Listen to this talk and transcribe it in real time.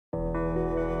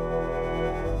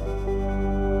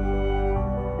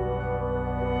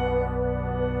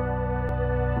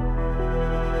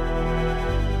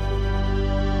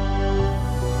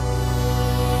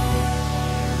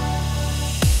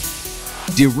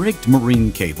DEREGT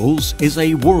Marine Cables is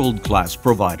a world-class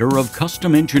provider of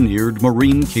custom-engineered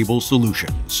marine cable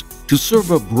solutions to serve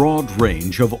a broad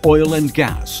range of oil and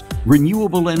gas,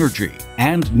 renewable energy,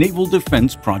 and naval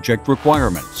defense project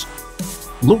requirements.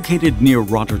 Located near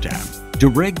Rotterdam,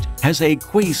 DEREGT has a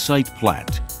quay-site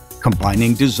plant,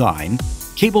 combining design,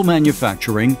 cable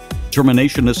manufacturing,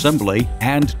 termination assembly,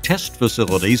 and test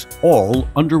facilities all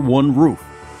under one roof.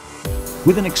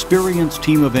 With an experienced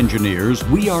team of engineers,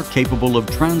 we are capable of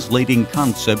translating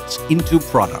concepts into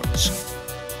products.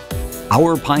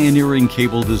 Our pioneering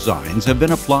cable designs have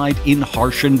been applied in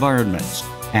harsh environments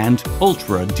and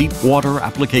ultra-deep water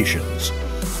applications.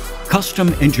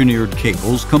 Custom-engineered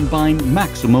cables combine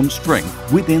maximum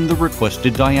strength within the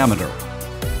requested diameter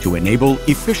to enable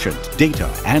efficient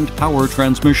data and power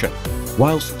transmission,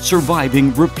 whilst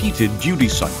surviving repeated duty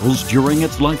cycles during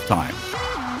its lifetime.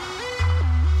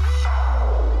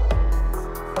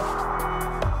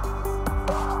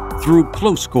 Through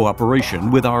close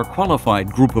cooperation with our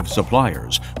qualified group of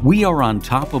suppliers, we are on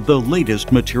top of the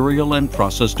latest material and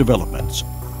process developments.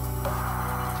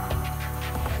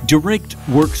 DEREGT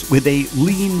works with a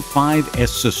Lean 5S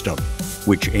system,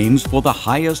 which aims for the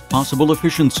highest possible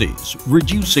efficiencies,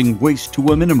 reducing waste to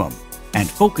a minimum, and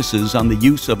focuses on the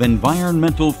use of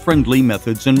environmental-friendly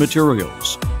methods and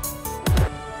materials.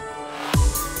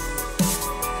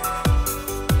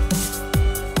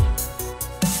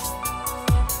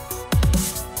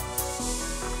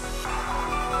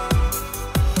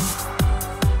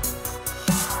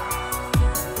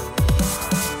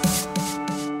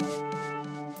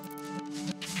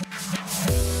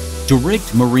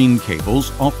 DEREGT Marine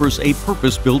Cables offers a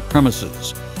purpose-built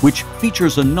premises, which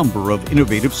features a number of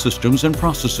innovative systems and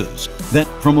processes that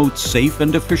promote safe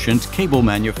and efficient cable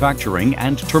manufacturing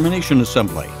and termination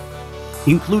assembly,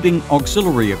 including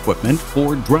auxiliary equipment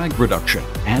for drag reduction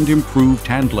and improved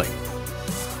handling.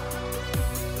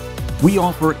 We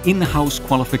offer in-house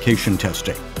qualification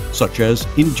testing, such as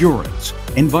endurance,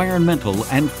 environmental,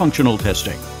 and functional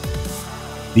testing.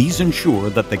 These ensure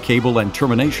that the cable and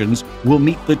terminations will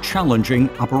meet the challenging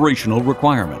operational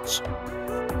requirements.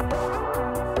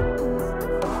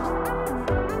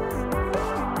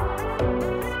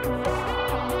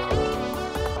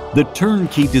 The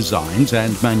turnkey designs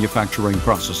and manufacturing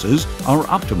processes are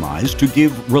optimized to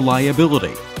give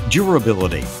reliability,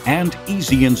 durability, and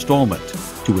easy installment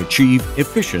to achieve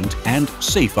efficient and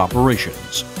safe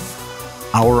operations.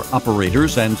 Our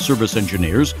operators and service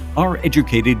engineers are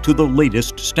educated to the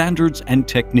latest standards and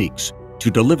techniques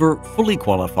to deliver fully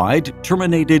qualified,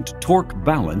 terminated,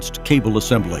 torque-balanced cable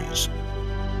assemblies.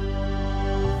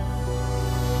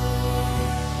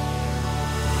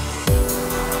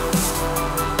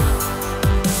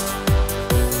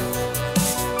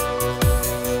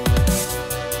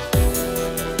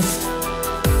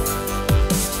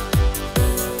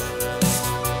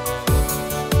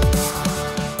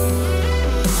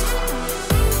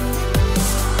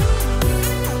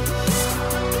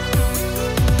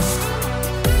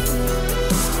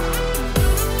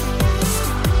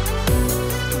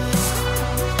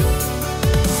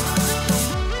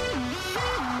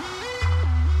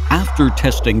 After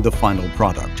testing the final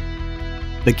product,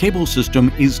 the cable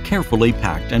system is carefully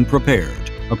packed and prepared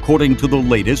according to the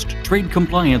latest trade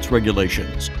compliance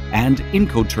regulations and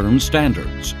Incoterms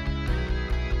standards.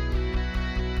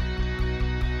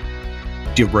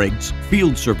 DEREGT's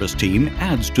field service team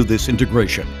adds to this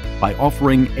integration by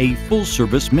offering a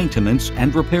full-service maintenance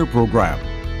and repair program.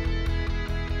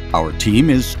 Our team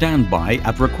is standby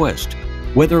at request,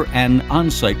 whether an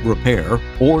on-site repair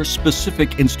or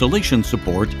specific installation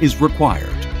support is required.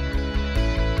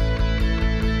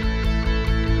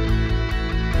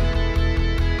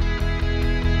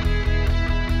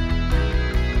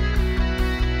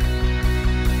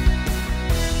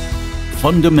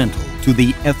 Fundamental to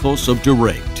the ethos of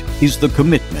DEREGT is the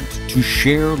commitment to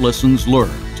share lessons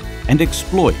learned and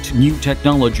exploit new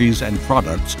technologies and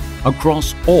products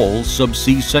across all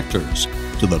subsea sectors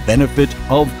to the benefit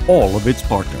of all of its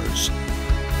partners.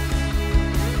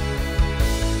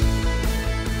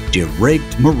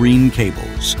 DEREGT Marine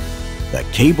Cables, the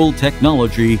cable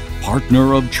technology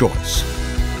partner of choice.